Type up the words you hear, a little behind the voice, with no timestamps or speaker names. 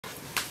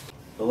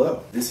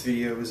Hello, this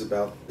video is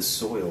about the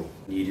soil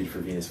needed for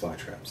Venus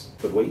flytraps.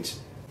 But wait,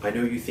 I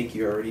know you think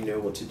you already know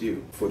what to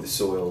do for the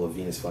soil of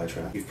Venus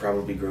flytrap. You've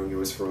probably grown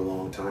yours for a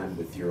long time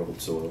with your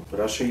old soil, but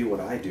I'll show you what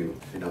I do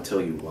and I'll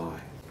tell you why.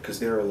 Because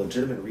there are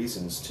legitimate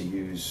reasons to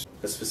use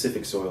a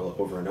specific soil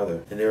over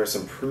another, and there are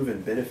some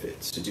proven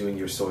benefits to doing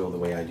your soil the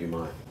way I do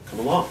mine. Come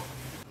along!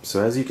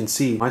 So as you can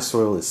see, my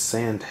soil is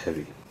sand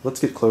heavy. Let's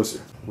get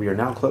closer. We are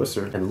now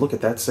closer, and look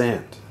at that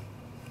sand.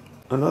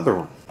 Another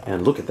one,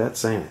 and look at that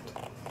sand.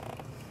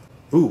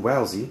 Ooh,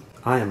 wowsy,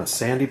 I am a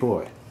sandy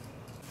boy.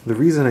 The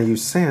reason I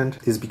use sand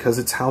is because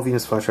it's how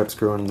Venus flytraps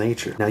grow in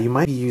nature. Now you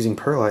might be using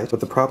perlite,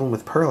 but the problem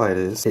with perlite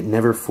is it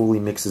never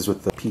fully mixes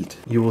with the peat.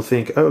 You will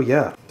think, oh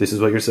yeah, this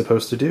is what you're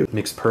supposed to do,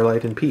 mix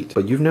perlite and peat.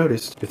 But you've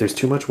noticed if there's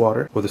too much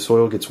water, or the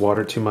soil gets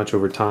watered too much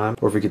over time,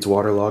 or if it gets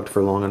waterlogged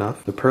for long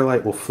enough, the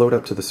perlite will float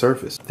up to the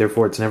surface.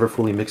 Therefore it's never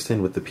fully mixed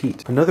in with the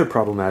peat. Another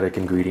problematic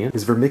ingredient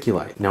is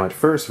vermiculite. Now at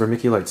first,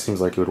 vermiculite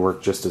seems like it would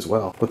work just as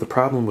well, but the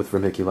problem with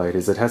vermiculite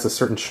is it has a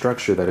certain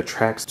structure that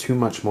attracts too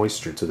much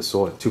moisture to the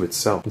soil, to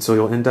itself. And so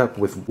you'll end up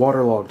with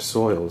waterlogged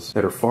soils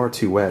that are far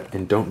too wet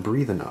and don't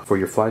breathe enough for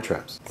your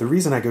flytraps. The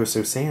reason I go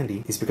so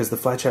sandy is because the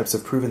flytraps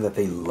have proven that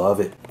they love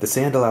it. The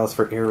sand allows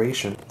for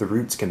aeration, the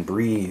roots can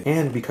breathe,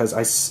 and because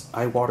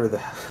I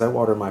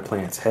water my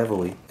plants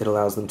heavily, it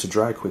allows them to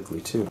dry quickly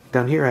too.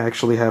 Down here I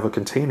actually have a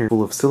container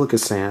full of silica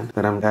sand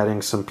that I'm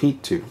adding some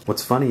peat to.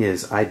 What's funny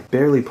is I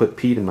barely put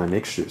peat in my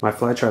mixtures. My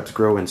flytraps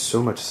grow in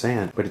so much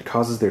sand, but it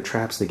causes their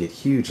traps to get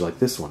huge like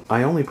this one.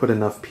 I only put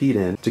enough peat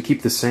in to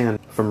keep the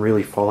sand from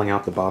really falling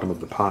out the bottom of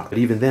the pot. But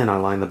even then I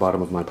line the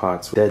bottom of my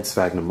pots with dead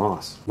sphagnum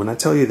moss. When I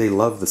tell you they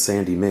love the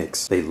sandy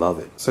mix, they love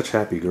it. Such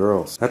happy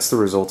girls. That's the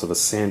result of a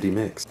sandy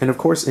mix. And of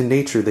course in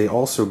nature they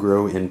also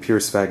grow in pure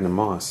sphagnum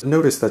moss.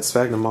 Notice that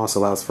sphagnum moss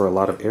allows for a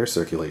lot of air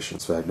circulation.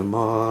 Sphagnum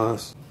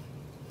moss.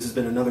 This has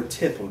been another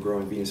tip on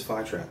growing Venus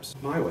flytraps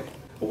my way.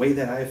 A way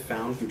that I have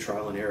found through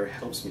trial and error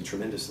helps me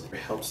tremendously. It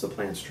helps the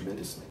plants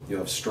tremendously. You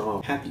have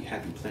strong, happy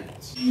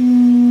plants.